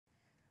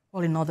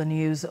Well, in other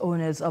news,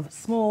 owners of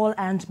small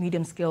and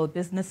medium-scale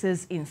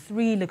businesses in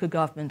 3 local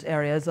government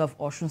areas of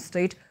Osun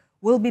State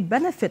will be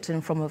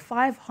benefiting from a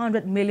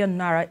 500 million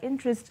naira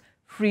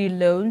interest-free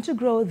loan to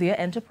grow their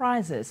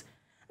enterprises.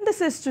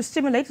 This is to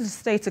stimulate the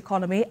state's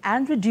economy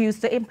and reduce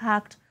the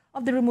impact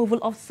of the removal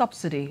of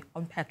subsidy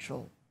on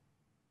petrol.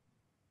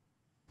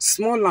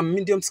 Small and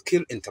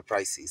medium-scale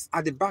enterprises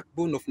are the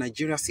backbone of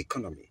Nigeria's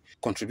economy,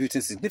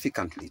 contributing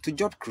significantly to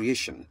job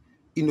creation,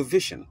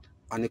 innovation,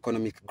 and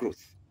economic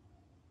growth.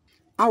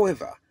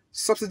 However,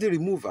 subsidy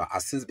removal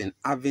has since been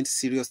having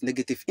serious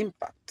negative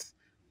impact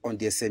on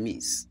the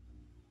SMEs.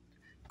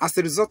 As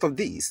a result of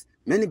this,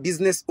 many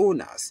business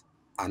owners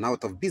are now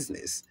out of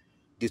business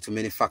due to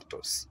many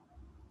factors.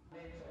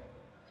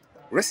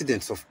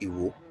 Residents of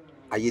Iwo,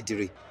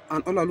 Ayedire,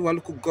 and Olaoluwa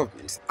local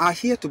governments are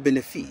here to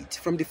benefit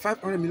from the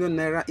 500 million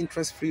naira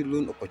interest-free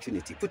loan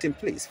opportunity put in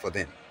place for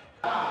them.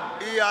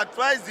 He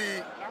advised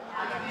the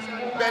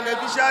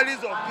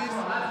beneficiaries of this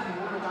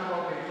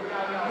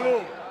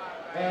loan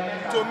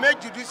to make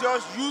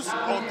judicious use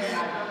of the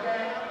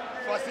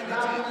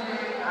facility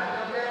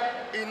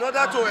in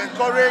order to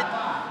encourage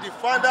the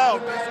founder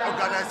of this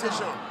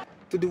organization.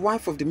 To the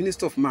wife of the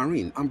Minister of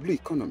Marine and Blue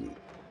Economy,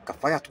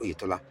 Kafayat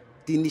Oyetola,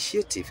 the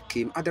initiative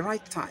came at the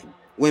right time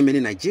when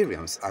many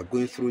Nigerians are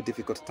going through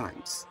difficult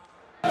times.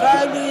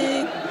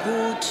 Very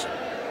good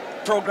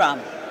program,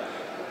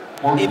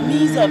 a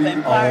means of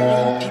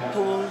empowering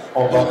people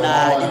in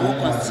the whole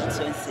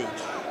constituency.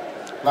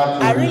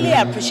 I really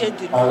appreciate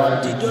the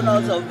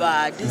donors of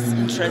this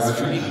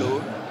interest-free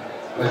loan.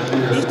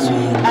 It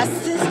will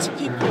assist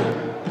people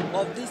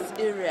of this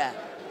area,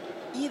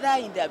 either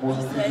in their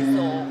business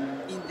or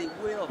in the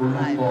way of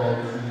life.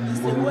 It's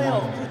a way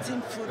of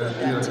putting food on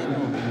their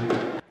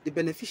table. The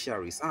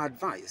beneficiaries are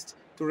advised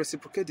to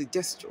reciprocate the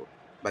gesture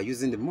by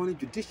using the money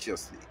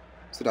judiciously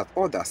so that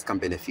others can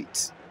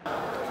benefit.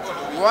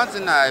 One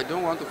thing I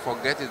don't want to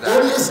forget is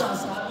that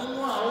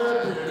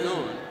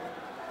loan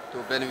to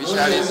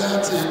beneficiaries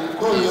is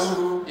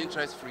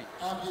interest-free.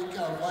 We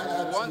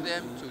want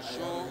them to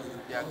show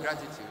their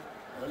gratitude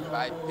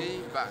by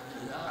paying back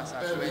as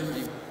at when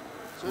due,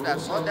 so that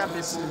other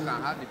people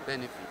can have the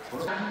benefit.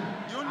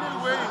 The only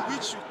way in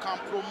which you can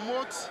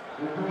promote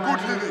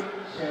good living,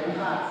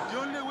 the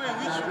only way in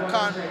which you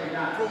can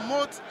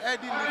promote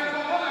healthy living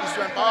is to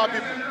empower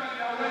people.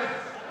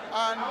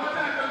 And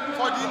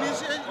for the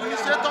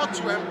initiator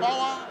to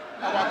empower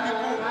our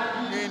people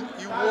in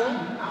Iwo,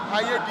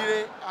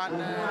 Ayedire, and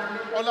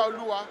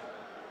Olaoluwa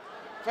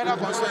federal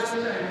constituency,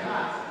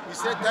 we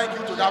say thank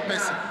you to that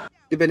person.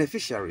 The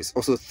beneficiaries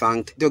also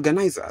thanked the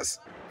organizers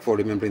for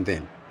remembering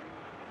them.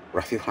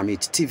 Rafi Hamid,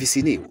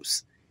 TVC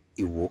News,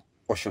 Iwo,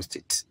 Osun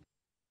State.